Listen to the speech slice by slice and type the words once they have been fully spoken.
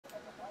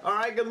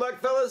Alright, good luck,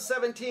 fellas.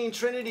 17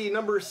 Trinity,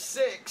 number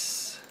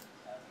 6.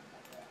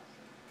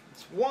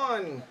 It's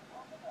 1,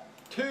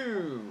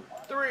 2,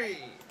 3,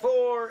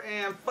 4,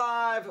 and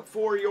 5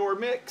 for your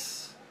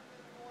mix.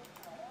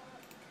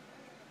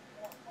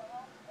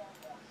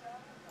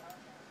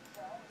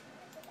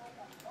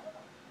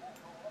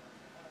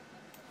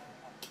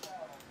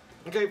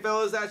 Okay,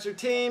 fellas, that's your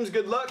teams.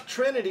 Good luck.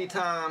 Trinity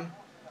time.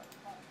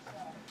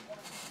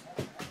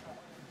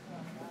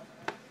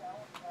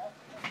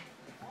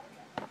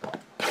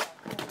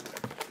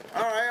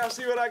 Alright, I'll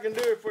see what I can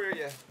do for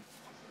you.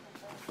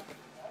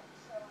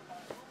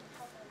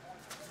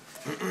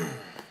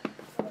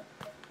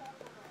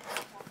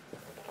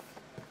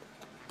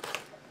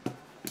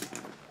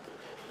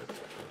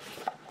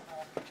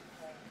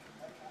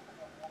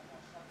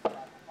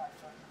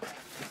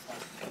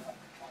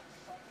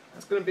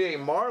 That's going to be a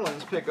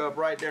Marlins pickup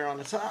right there on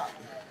the top.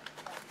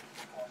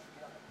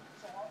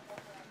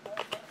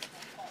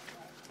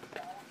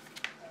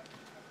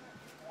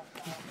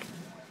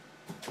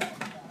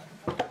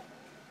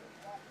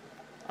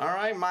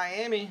 Alright,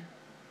 Miami,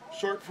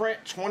 short print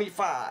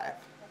 25.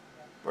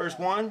 First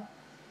one.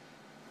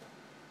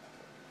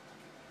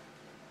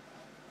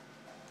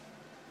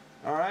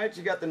 Alright,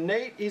 you got the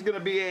Nate. He's going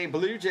to be a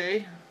Blue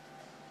Jay.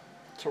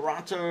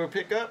 Toronto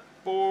pickup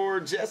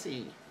for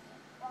Jesse.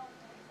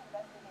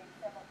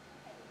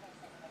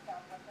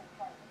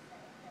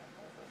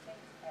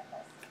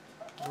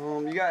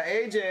 You got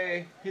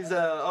AJ. He's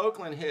a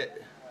Oakland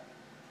hit.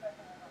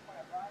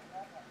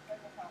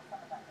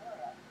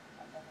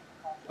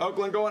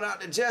 Oakland going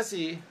out to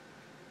Jesse.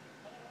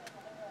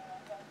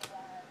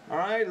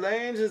 Alright,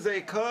 Lanes is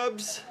a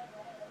Cubs.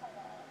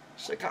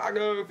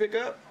 Chicago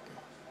pickup.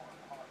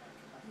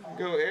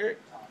 Go,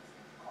 Eric.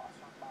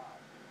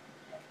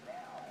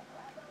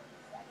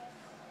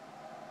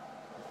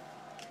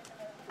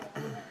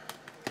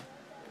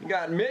 You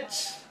got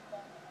Mitch.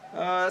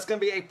 That's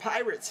going to be a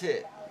Pirates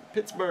hit.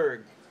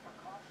 Pittsburgh.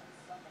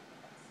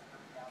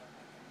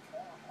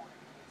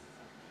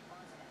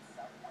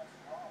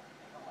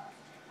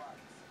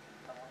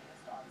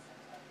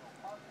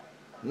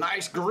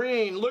 Nice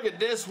green. Look at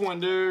this one,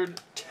 dude.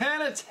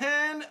 10 of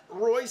 10,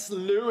 Royce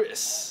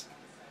Lewis.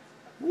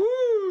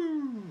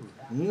 Woo!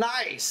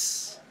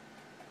 Nice.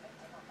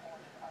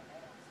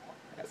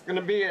 That's going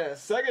to be a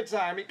second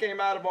time he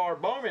came out of our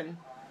Bowman.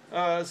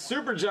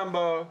 Super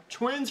Jumbo.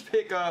 Twins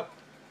pickup.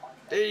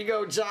 There you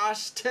go,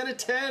 Josh. 10 of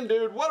 10,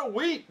 dude. What a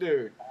week,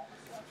 dude.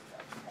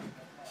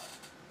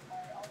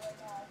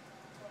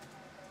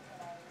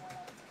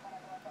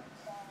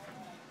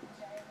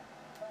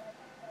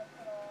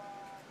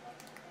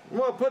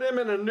 We'll put him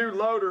in a new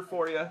loader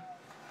for you.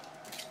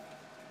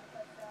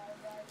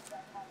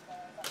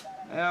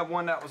 I have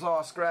one that was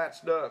all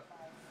scratched up.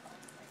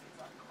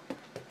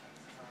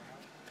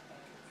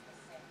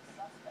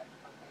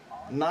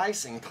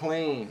 Nice and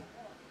clean.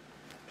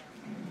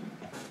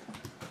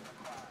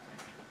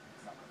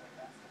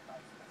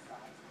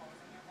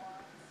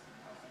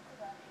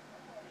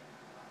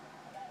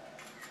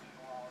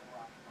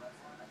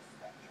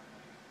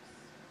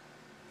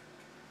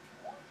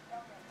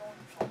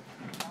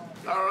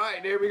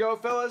 Alright, there we go,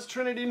 fellas.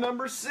 Trinity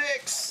number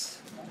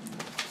 6.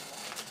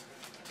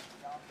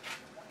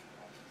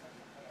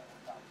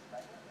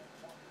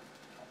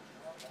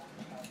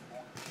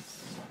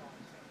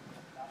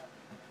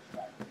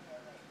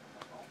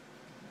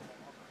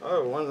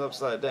 Oh, one's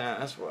upside down,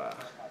 that's why.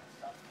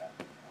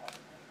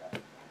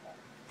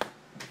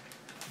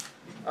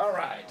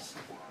 Alright.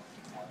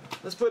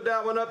 Let's put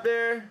that one up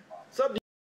there.